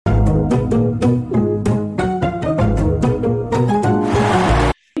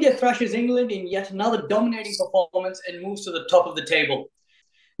thrashes England in yet another dominating performance and moves to the top of the table.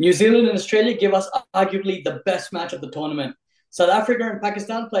 New Zealand and Australia give us arguably the best match of the tournament. South Africa and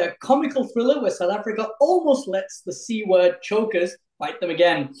Pakistan play a comical thriller where South Africa almost lets the C word chokers bite them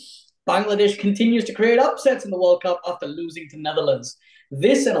again. Bangladesh continues to create upsets in the World Cup after losing to Netherlands.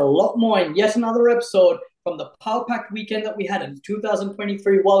 This and a lot more in yet another episode from the Power Packed weekend that we had in the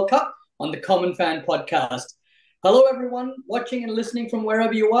 2023 World Cup on the Common Fan podcast. Hello, everyone watching and listening from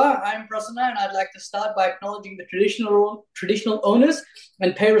wherever you are. I'm Prasanna, and I'd like to start by acknowledging the traditional owners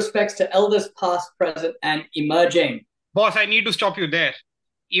and pay respects to elders past, present, and emerging. Boss, I need to stop you there.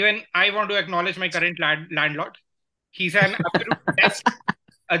 Even I want to acknowledge my current landlord. He's an absolute pest,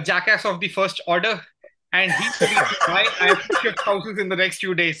 a jackass of the first order, and he's the reason why I have to shift houses in the next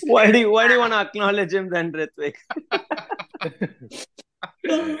few days. Why do you want to acknowledge him then, Ritvik?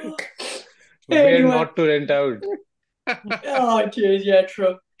 Anyway. Not to rent out. Oh, geez, yeah,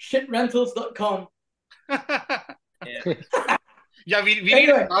 true. Shitrentals.com. Yeah, we need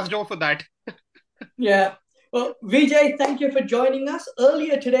a glass door for that. Yeah. Well, Vijay, thank you for joining us.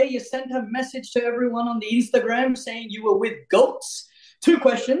 Earlier today, you sent a message to everyone on the Instagram saying you were with goats. 2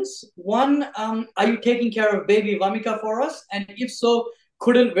 questions. One, are you taking care of baby Vamika for us? And if so,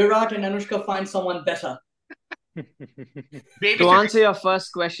 couldn't Virat and Anushka find someone better? To answer your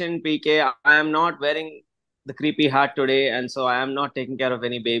first question, PK, I am not wearing the creepy hat today, and so I am not taking care of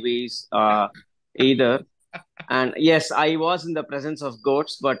any babies either. And yes, I was in the presence of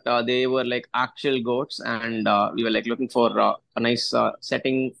goats, but they were like actual goats, and we were like looking for a nice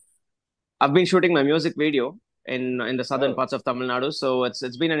setting. I've been shooting my music video in the southern parts of Tamil Nadu, so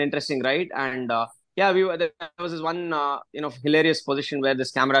it's been an interesting ride. And yeah, there was this one hilarious position where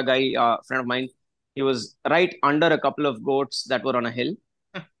this camera guy, friend of mine, he was right under a couple of goats that were on a hill.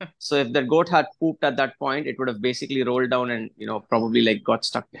 So if that goat had pooped at that point, it would have basically rolled down and probably like got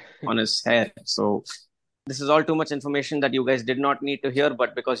stuck on his hair. So this is all too much information that you guys did not need to hear,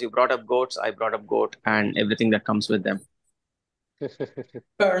 but because you brought up goats, I brought up goat and everything that comes with them.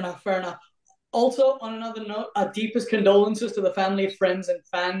 Fair enough. Also, on another note, our deepest condolences to the family, friends, and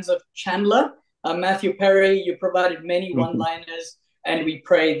fans of Chandler. Matthew Perry, you provided many one-liners, and we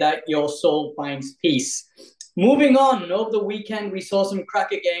pray that your soul finds peace. Moving on, over the weekend, we saw some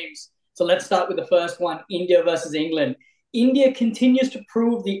cracker games. So let's start with the first one, India versus England. India continues to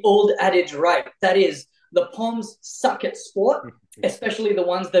prove the old adage right. That is, the Poms suck at sport, especially the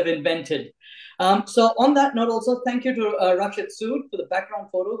ones they've invented. So on that note also, thank you to Rachit Sood for the background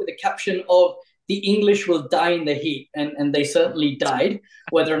photo with the caption of "The English will die in the heat." And they certainly died.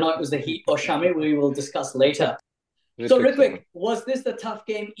 Whether or not it was the heat or Shami, we will discuss later. So Ritvik, was this the tough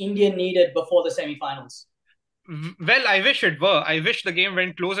game India needed before the semi-finals? Well, I wish it were. I wish the game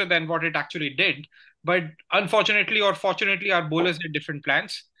went closer than what it actually did. But unfortunately or fortunately, our bowlers had different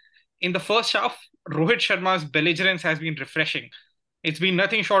plans. In the first half, Rohit Sharma's belligerence has been refreshing. It's been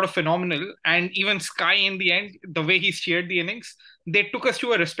nothing short of phenomenal. And even Sky in the end, the way he steered the innings, they took us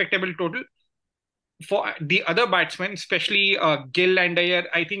to a respectable total. For the other batsmen, especially Gill and Dyer,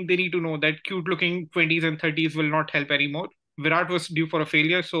 I think they need to know that cute-looking 20s and 30s will not help anymore. Virat was due for a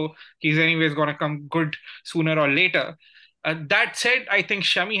failure, so he's anyways going to come good sooner or later. That said, I think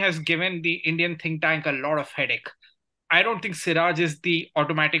Shami has given the Indian think tank a lot of headache. I don't think Siraj is the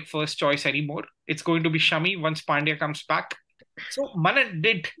automatic first choice anymore. It's going to be Shami once Pandya comes back. So, Manan,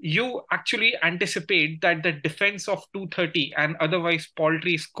 did you actually anticipate that the defense of 230 and otherwise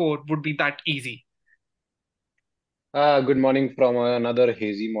paltry score would be that easy? Good morning from another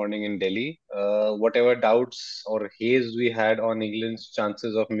hazy morning in Delhi. Whatever doubts or haze we had on England's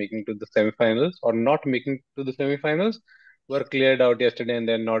chances of making to the semifinals or not making to the semifinals were cleared out yesterday, and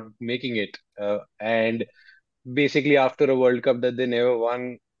they're not making it. And basically, after a World Cup that they never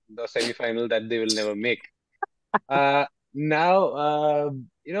won, the semifinal that they will never make. Now,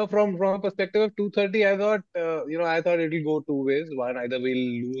 from a perspective of 230, I thought it'll go 2 ways. One, either we'll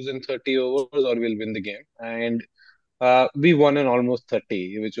lose in 30 overs or we'll win the game. And we won in almost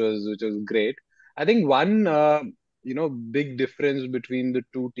 30, which was great. I think one big difference between the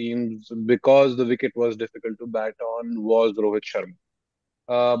two teams, because the wicket was difficult to bat on, was Rohit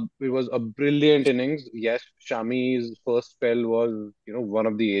Sharma. It was a brilliant innings. Yes, Shami's first spell was one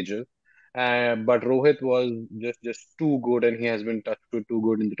of the ages, but Rohit was just too good, and he has been touched to too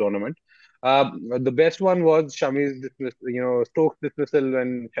good in the tournament. The best one was Shami's Stokes dismissal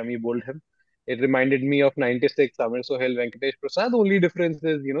when Shami bowled him. It reminded me of '96 Amir Sohail Venkatesh Prasad. The only difference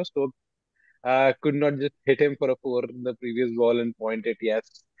is, Stokes could not just hit him for a four in the previous ball and point it,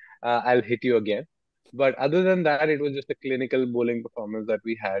 yes, I'll hit you again. But other than that, it was just a clinical bowling performance that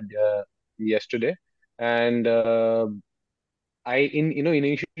we had yesterday. And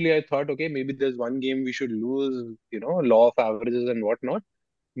initially I thought, okay, maybe there's one game we should lose, law of averages and whatnot.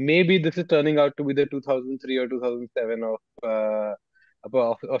 Maybe this is turning out to be the 2003 or 2007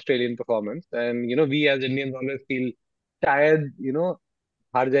 of Australian performance. And, we as Indians always feel tired,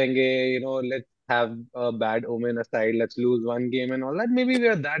 हार जाएंगे, let's have a bad omen aside, let's lose one game and all that. Maybe we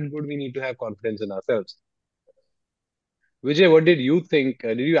are that good, we need to have confidence in ourselves. Vijay, what did you think?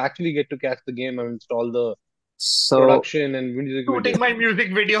 Did you actually get to catch the game and install the So production and music Shooting video? my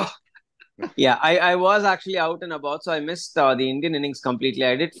music video. yeah, I was actually out and about, so I missed the Indian innings completely.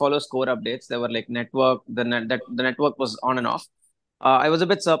 I did follow score updates. There were like the network was on and off. I was a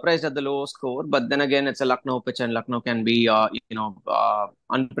bit surprised at the low score, but then again, it's a Lucknow pitch, and Lucknow can be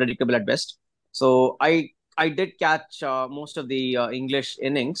unpredictable at best. So I did catch most of the English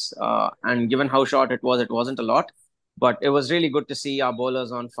innings, and given how short it was, it wasn't a lot, but it was really good to see our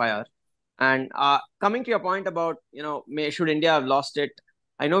bowlers on fire. And coming to your point about should India have lost it?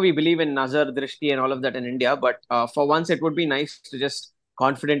 I know we believe in Nazar, Drishti, and all of that in India, but for once, it would be nice to just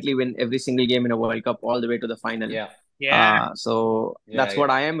confidently win every single game in a World Cup all the way to the final. Yeah. Yeah. So Yeah, that's what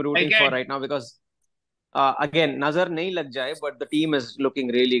yeah. I am rooting for right now because again, Nazar nahi lag jaye, but the team is looking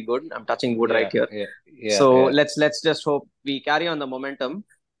really good. I'm touching wood right Yeah, here. yeah, So yeah. let's just hope we carry on the momentum.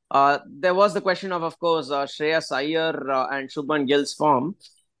 There was the question of course, Shreyas Iyer and Shubman Gill's form.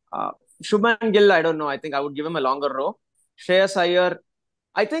 Uh, Shubman Gill, I don't know. I think I would give him a longer row. Shreyas Iyer,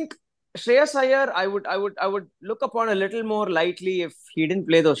 I think Shreyas Iyer, I would look upon a little more lightly if he didn't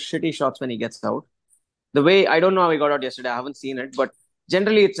play those shitty shots when he gets out. The way I don't know how he got out yesterday. I haven't seen it, but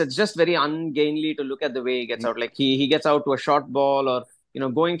generally it's just very ungainly to look at the way he gets Mm, out. Like he gets out to a short ball or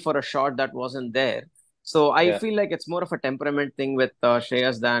going for a shot that wasn't there. So I yeah, feel like it's more of a temperament thing with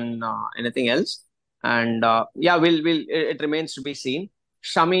Shreyas than anything else. And yeah, it remains to be seen.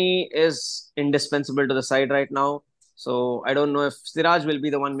 Shami is indispensable to the side right now. So I don't know if Siraj will be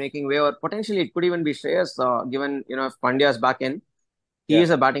the one making way, or potentially it could even be Shreyas, given if Pandya is back in, he yeah,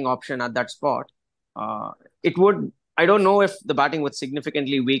 is a batting option at that spot. It would. I don't know if the batting would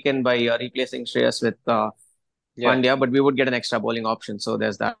significantly weaken by replacing Shreyas with yeah. Pandya, but we would get an extra bowling option. So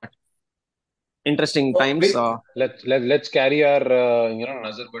there's that. Interesting Well, times. Let's carry our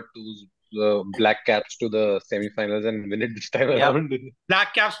Nazar Bhattu's black caps to the semifinals and win it this time Yep. around.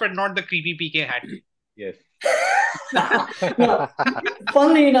 Black caps, but not the creepy PK hat. Yes. no,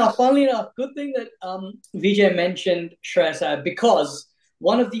 funnily enough, good thing that Vijay mentioned Shreyas Iyer, because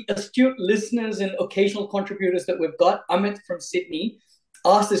one of the astute listeners and occasional contributors that we've got, Amit from Sydney,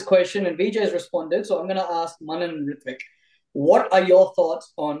 asked this question and Vijay has responded. So I'm going to ask Manan and Ritvik, what are your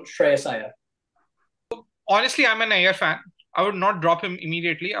thoughts on Shreyas Iyer? Honestly, I'm an Iyer fan. I would not drop him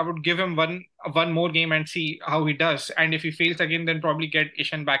immediately. I would give him one more game and see how he does. And if he fails again, then probably get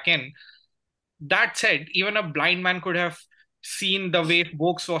Ishan back in. That said, even a blind man could have seen the way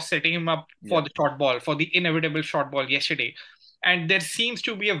Vokes was setting him up for Yeah. the short ball, for the inevitable short ball yesterday. And there seems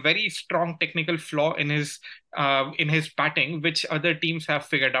to be a very strong technical flaw in his batting, which other teams have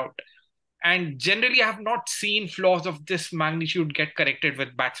figured out. And generally, I have not seen flaws of this magnitude get corrected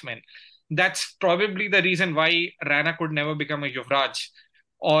with batsmen. That's probably the reason why Rana could never become a Yuvraj,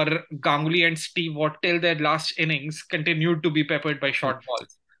 or Ganguly and Steve Watt till their last innings continued to be peppered by short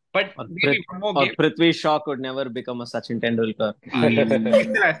balls. But Or, maybe one more or game. Prithvi Shaw could never become a Sachin Tendulkar. He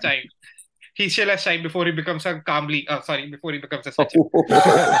still has time. He still has time before he becomes a Kamli. Before he becomes a Sachin.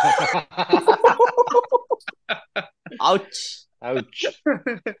 Ouch. Ouch.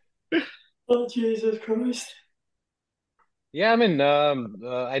 Oh, Jesus Christ. Yeah, I mean,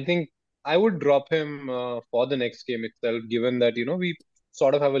 I think I would drop him for the next game itself, given that, we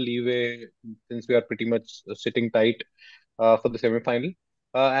sort of have a leeway since we are pretty much sitting tight for the semi-final.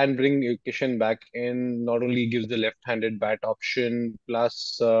 And bring Kishan back in not only gives the left-handed bat option,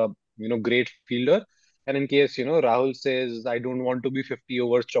 plus, great fielder. And in case, Rahul says, I don't want to be 50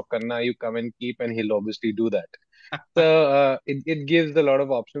 overs Chokkanna, you come and keep, and he'll obviously do that. So it gives a lot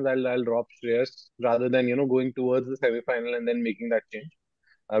of options. I'll drop Shreyas rather than going towards the semi-final and then making that change,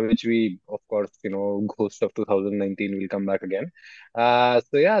 which we of course ghost of 2019 will come back again.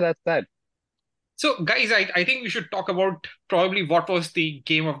 So yeah, that's that. So, guys, I think we should talk about probably what was the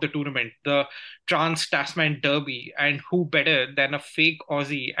game of the tournament, the Trans-Tasman Derby, and who better than a fake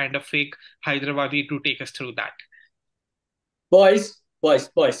Aussie and a fake Hyderabadi to take us through that. Boys.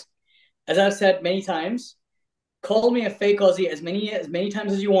 As I've said many times, call me a fake Aussie as many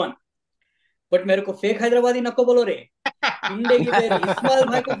times as you want. But मेरे को fake Hyderabadi नको बोलो रे. पिंडे की berry Ismail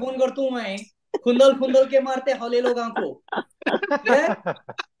भाई को phone करता हूँ मैं. खुंदल के मारते हौले लोगों को. Yeah.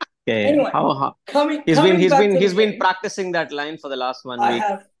 Okay. Anyway, He's been practicing that line for the last 1 week.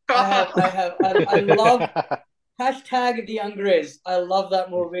 I have. I Hashtag the Angres. I love that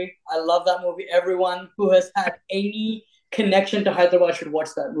movie. I love that movie. Everyone who has had any connection to Hyderabad should watch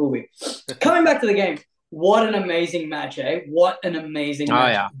that movie. Coming back to the game, what an amazing match, eh? What an amazing Oh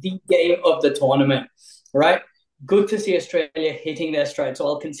match. yeah. The game of the tournament, right? Good to see Australia hitting their stride. So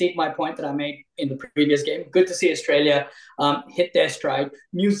I'll concede my point that I made in the previous game. Good to see Australia hit their stride.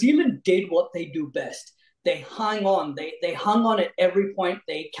 New Zealand did what they do best. They hung on. They hung on at every point.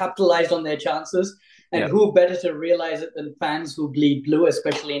 They capitalized on their chances. And Yeah. who better to realize it than fans who bleed blue,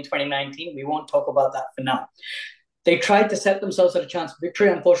 especially in 2019? We won't talk about that for now. They tried to set themselves at a chance of victory.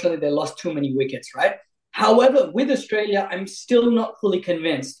 Unfortunately, they lost too many wickets, right? However, with Australia, I'm still not fully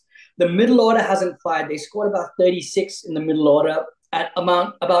convinced. The middle order hasn't fired. They scored about 36 in the middle order at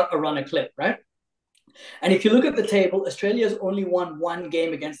about a run a clip, right? And if you look at the table, Australia's only won one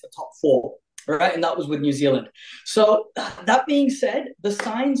game against the top four, right? And that was with New Zealand. So that being said, the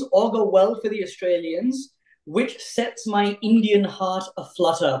signs augur well for the Australians, which sets my Indian heart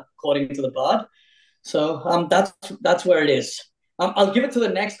aflutter, according to the Bard. So that's where it is. I'll give it to the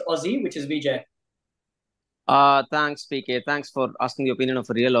next Aussie, which is VJ. Thanks, PK. Thanks for asking the opinion of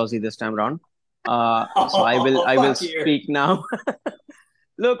a real Aussie this time around. So I will Fuck you. speak now.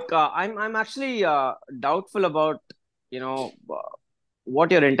 Look, I'm actually doubtful about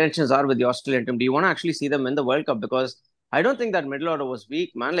what your intentions are with the Australian team. Do you want to actually see them win the World Cup? Because I don't think that middle order was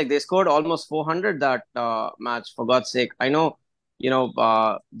weak, man. Like they scored almost 400 that match, for God's sake. I know,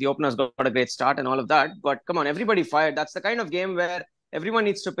 the openers got a great start and all of that, but come on, everybody fired. That's the kind of game where everyone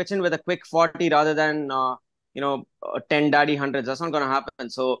needs to pitch in with a quick 40 rather than 10 daddy hundreds. That's not going to happen.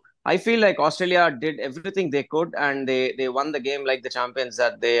 So I feel like Australia did everything they could and they won the game like the champions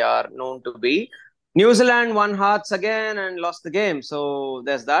that they are known to be. New Zealand won hearts again and lost the game. So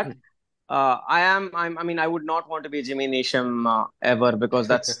there's that. I mean, I would not want to be Jimmy Neesham ever because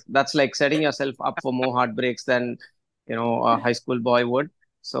that's like setting yourself up for more heartbreaks than a high school boy would.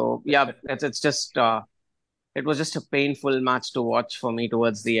 So yeah, it's just it was just a painful match to watch for me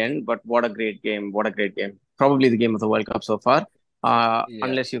towards the end. But what a great game! What a great game! Probably the game of the World Cup so far. Yeah.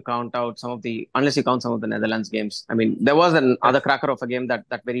 Unless you count some of the Netherlands games. I mean, there was another cracker of a game that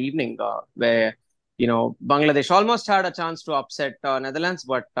very evening where Bangladesh almost had a chance to upset Netherlands,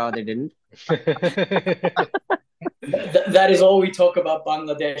 but they didn't. That is all we talk about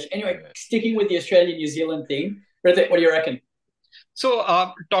Bangladesh. Anyway, sticking with the Australia-New Zealand theme, Hrithik, what do you reckon? So,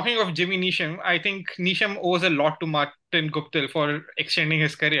 talking of Jimmy Neesham, I think Neesham owes a lot to Martin Guptill for extending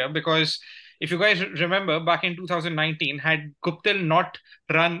his career because if you guys remember, back in 2019, had Guptill not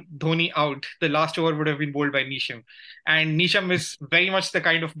run Dhoni out, the last over would have been bowled by Neesham. And Neesham is very much the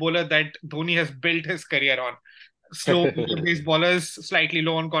kind of bowler that Dhoni has built his career on. Slow base bowlers, slightly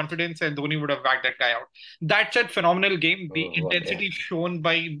low on confidence, and Dhoni would have whacked that guy out. That said, phenomenal game. The intensity shown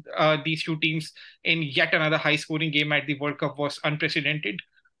by these two teams in yet another high-scoring game at the World Cup was unprecedented.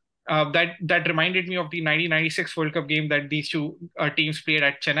 That reminded me of the 1996 World Cup game that these two teams played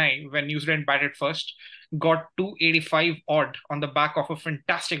at Chennai when New Zealand batted first, got 285 odd on the back of a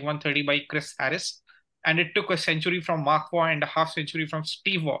fantastic 130 by Chris Harris, and it took a century from Mark Waugh and a half century from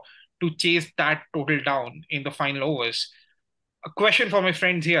Steve Waugh to chase that total down in the final overs. A question for my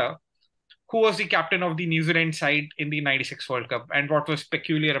friends here. Who was the captain of the New Zealand side in the 96 World Cup and what was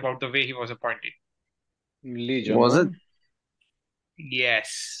peculiar about the way he was appointed? Lee Was it? German.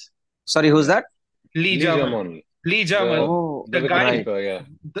 Yes. Sorry, who's that? Lee Lee German. German. Lee German, Oh, the The guy, wicketkeeper, yeah.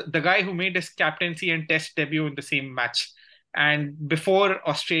 the guy who made his captaincy and test debut in the same match. And before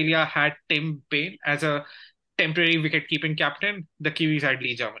Australia had Tim Paine as a temporary wicket-keeping captain, the Kiwis had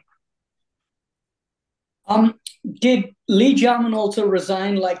Lee German. Did Lee Jarman also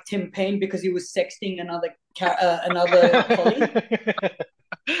resign like Tim Paine because he was sexting another colleague?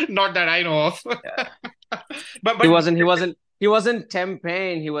 Not that I know of. yeah. but He wasn't temp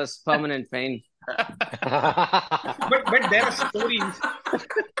pain. He was permanent pain. but there are stories.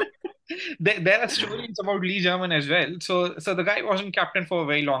 There are stories about Lee German as well. So the guy wasn't captain for a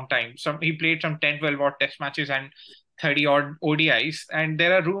very long time. He played some 10, 12 odd test matches and 30 odd ODIs. And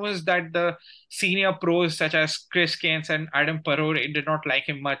there are rumors that the senior pros such as Chris Keynes and Adam Parore did not like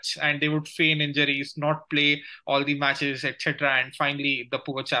him much and they would feign injuries, not play all the matches, etc. And finally, the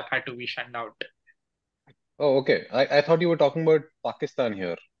poor chap had to be shunned out. Oh, okay. I thought you were talking about Pakistan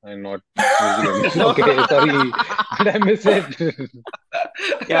here and not New Zealand. Okay, sorry. Did I miss it?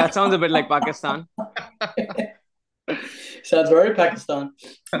 Yeah, it sounds a bit like Pakistan. Sounds very Pakistan.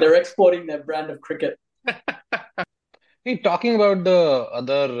 They're exporting their brand of cricket. Hey, talking about the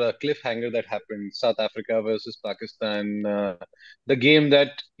other cliffhanger that happened, South Africa versus Pakistan, the game that,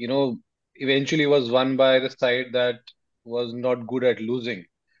 eventually was won by the side that was not good at losing.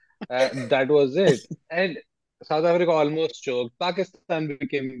 That was it. And South Africa almost choked. Pakistan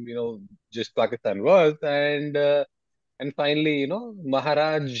became, just Pakistan was, and finally,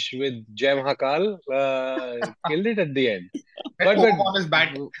 Maharaj with Jam Hakal killed it at the end. That But on his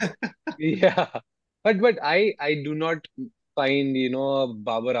bat. yeah, but I do not find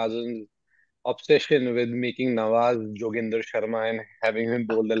Babar Azam's obsession with making Nawaz Joginder Sharma and having him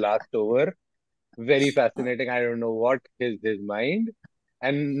bowl the last over very fascinating. I don't know what is his mind.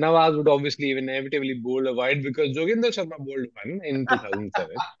 And Nawaz would obviously inevitably bowl a wide because Joginder Sharma bowled one in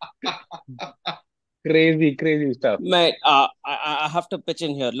 2007. Crazy, crazy stuff. Mate, I have to pitch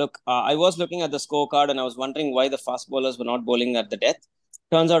in here. Look, I was looking at the scorecard and I was wondering why the fast bowlers were not bowling at the death.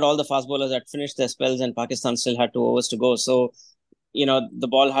 Turns out all the fast bowlers had finished their spells and Pakistan still had 2 overs to go. So, the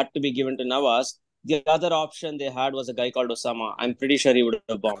ball had to be given to Nawaz. The other option they had was a guy called Osama. I'm pretty sure he would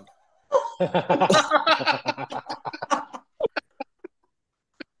have bombed.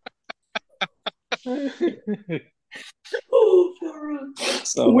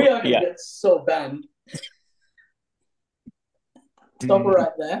 So, we are going to get so banned. Stop right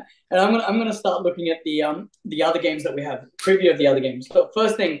there, and I'm gonna start looking at the other games that we have. Preview of the other games. So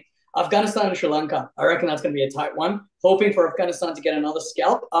first thing, Afghanistan and Sri Lanka. I reckon that's going to be a tight one. Hoping for Afghanistan to get another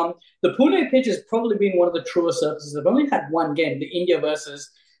scalp. The Pune pitch has probably been one of the truer surfaces. They've only had one game, the India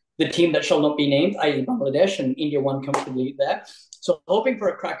versus the team that shall not be named, i.e. Bangladesh, and India won comfortably there. So hoping for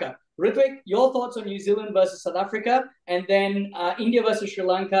a cracker. Ritvik, your thoughts on New Zealand versus South Africa, and then India versus Sri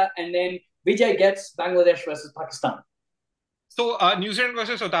Lanka, and then Vijay gets Bangladesh versus Pakistan. So New Zealand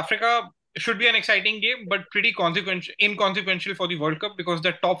versus South Africa should be an exciting game, but pretty inconsequential for the World Cup because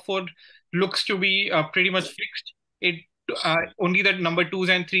the top four looks to be pretty much fixed. Only the number 2s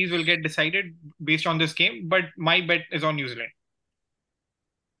and 3s will get decided based on this game, but my bet is on New Zealand.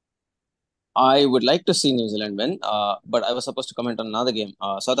 I would like to see New Zealand win, but I was supposed to comment on another game.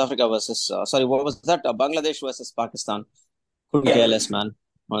 South Africa versus, what was that? Bangladesh versus Pakistan. Couldn't care less, man,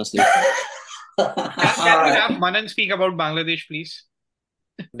 honestly. Can we have Manan speak about Bangladesh, please?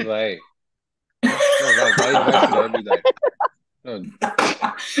 Why? Why should I do that? No.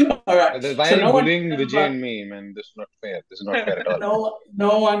 All right. Why are you bullying Vijay and me, man? This is not fair. This is not fair at all.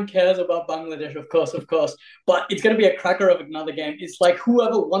 No one cares about Bangladesh, of course. But it's going to be a cracker of another game. It's like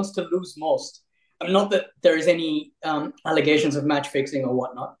whoever wants to lose most. Not that there is any allegations of match fixing or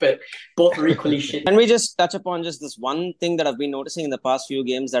whatnot, but both are equally shit. Can we just touch upon just this one thing that I've been noticing in the past few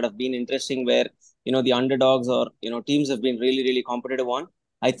games that have been interesting where, the underdogs or, teams have been really, really competitive on?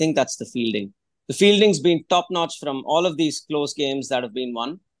 I think that's the fielding. The fielding's been top-notch from all of these close games that have been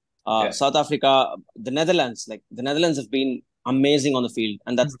won. South Africa, the Netherlands have been amazing on the field.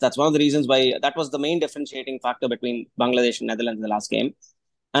 And that's one of the reasons why that was the main differentiating factor between Bangladesh and Netherlands in the last game.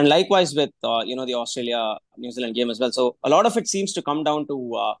 And likewise with, the Australia-New Zealand game as well. So a lot of it seems to come down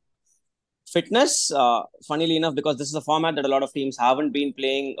to fitness, funnily enough, because this is a format that a lot of teams haven't been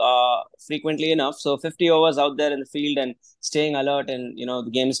playing frequently enough. So 50 overs out there in the field and staying alert and,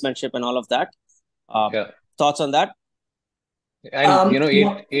 the gamesmanship and all of that. Thoughts on that? And,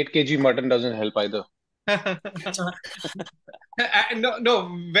 8 kg mutton doesn't help either.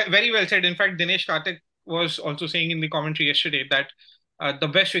 No, very well said. In fact, Dinesh Karthik was also saying in the commentary yesterday that the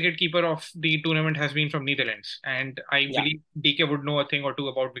best wicketkeeper of the tournament has been from Netherlands. And I believe DK would know a thing or two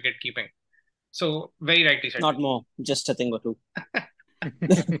about wicket keeping. So, very rightly said. Not more, just a thing or two.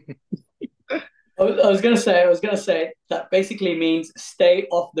 I was going to say that basically means stay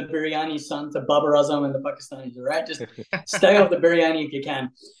off the biryani, son, to Babar Azam and the Pakistanis, all right? Just stay off the biryani if you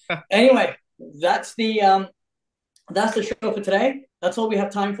can. Anyway, that's the show for today. That's all we have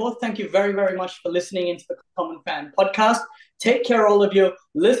time for. Thank you very, very much for listening into the Common Fan podcast. Take care, all of you.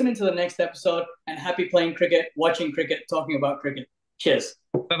 Listening to the next episode, and happy playing cricket, watching cricket, talking about cricket. Cheers.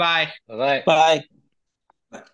 Bye-bye. Bye-bye. Bye.